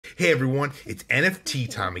Hey everyone, it's NFT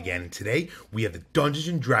time again, and today we have the Dungeons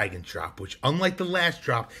and Dragons drop, which unlike the last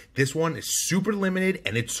drop, this one is super limited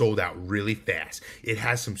and it's sold out really fast. It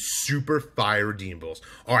has some super fire redeemables.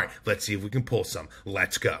 Alright, let's see if we can pull some.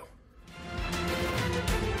 Let's go.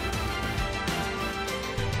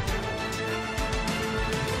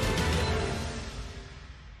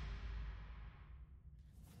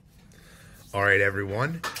 Alright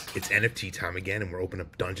everyone, it's NFT time again and we're opening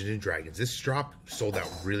up Dungeons and Dragons. This drop sold out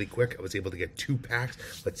really quick. I was able to get 2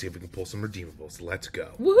 packs. Let's see if we can pull some redeemables. Let's go.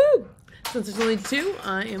 Woohoo! Since there's only 2,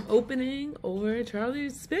 I am opening over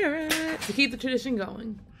Charlie's Spirit to keep the tradition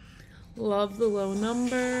going. Love the low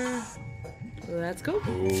number. Let's go.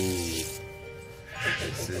 Ooh, this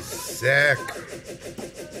is sick.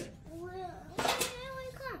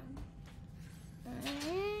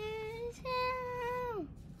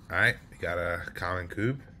 Alright, we got a common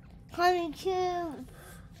cube. Common cube.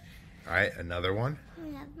 Alright, another one.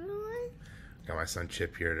 Another one. Got my son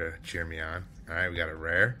Chip here to cheer me on. Alright, we got a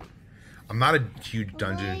rare. I'm not a huge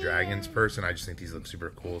Dungeons and Dragons person. I just think these look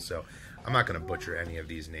super cool, so I'm not going to butcher any of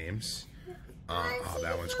these names. Oh,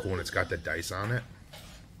 that one's cool, and it's got the dice on it.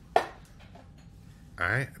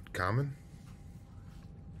 Alright, common.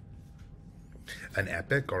 An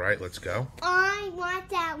epic. Alright, let's go. I want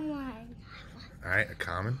that one. Alright, a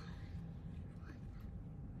common.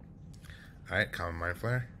 Alright, common mind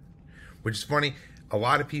flare. Which is funny, a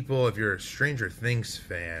lot of people, if you're Stranger Things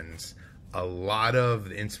fans, a lot of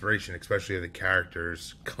the inspiration, especially of the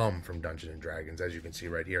characters, come from Dungeons and Dragons, as you can see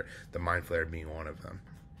right here, the mind flare being one of them.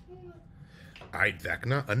 Alright,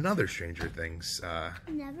 Vecna, another Stranger Things.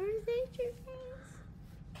 Never Stranger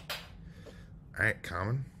Things. Alright,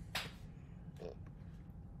 common.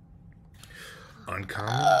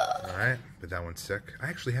 Uncommon. Alright, but that one's sick. I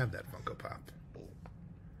actually have that Funko Pop.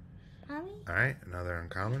 Mommy? Alright, another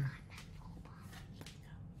uncommon.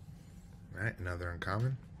 Alright, another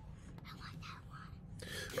uncommon.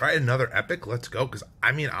 Alright, another epic. Let's go. Because,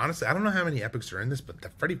 I mean, honestly, I don't know how many epics are in this, but the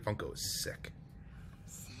Freddy Funko is sick.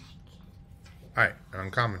 Alright, an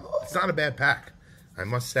uncommon. It's not a bad pack. I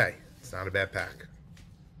must say. It's not a bad pack.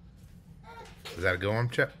 Is that a good one,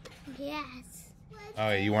 Chip? Yes. Oh,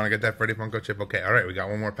 yeah, you want to get that Freddy Funko, Chip? Okay, alright, we got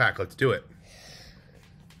one more pack. Let's do it.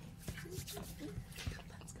 Let's go.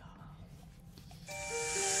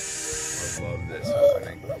 I love this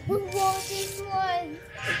opening. We want this one.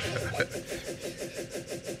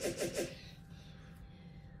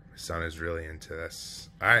 My son is really into this.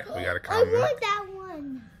 Alright, we got a I common. want that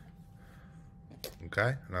one.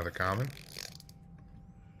 Okay, another common.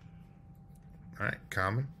 Alright,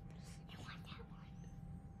 common.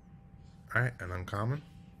 Alright, an uncommon.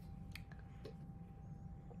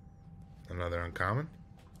 Another uncommon.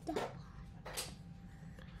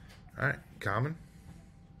 Alright, common.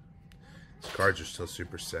 These cards are still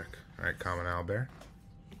super sick. Alright, common owlbear.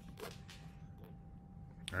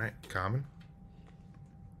 Alright, common.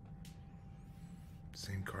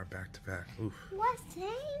 Same card back to back. Oof. What same?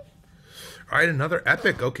 Alright, another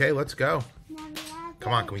epic. Okay, let's go. Never had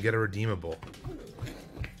Come on, can we get a redeemable?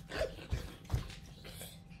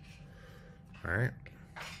 Alright.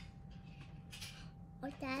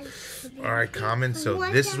 Alright, common. So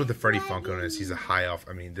this is what the Freddy Funko is. He's a high elf.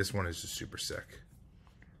 I mean, this one is just super sick.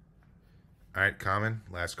 Alright, common.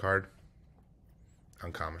 Last card.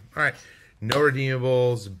 Uncommon. Alright. No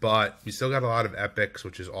redeemables, but we still got a lot of epics,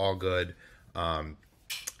 which is all good. I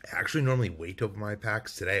actually normally wait to open my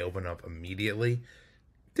packs. Today I opened up immediately.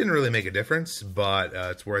 Didn't really make a difference, but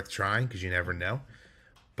it's worth trying because you never know.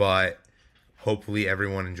 But hopefully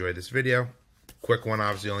everyone enjoyed this video. Quick one,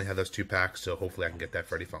 obviously only had those 2 packs, so hopefully I can get that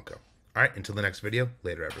Freddy Funko. Alright, until the next video,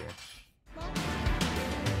 later everyone.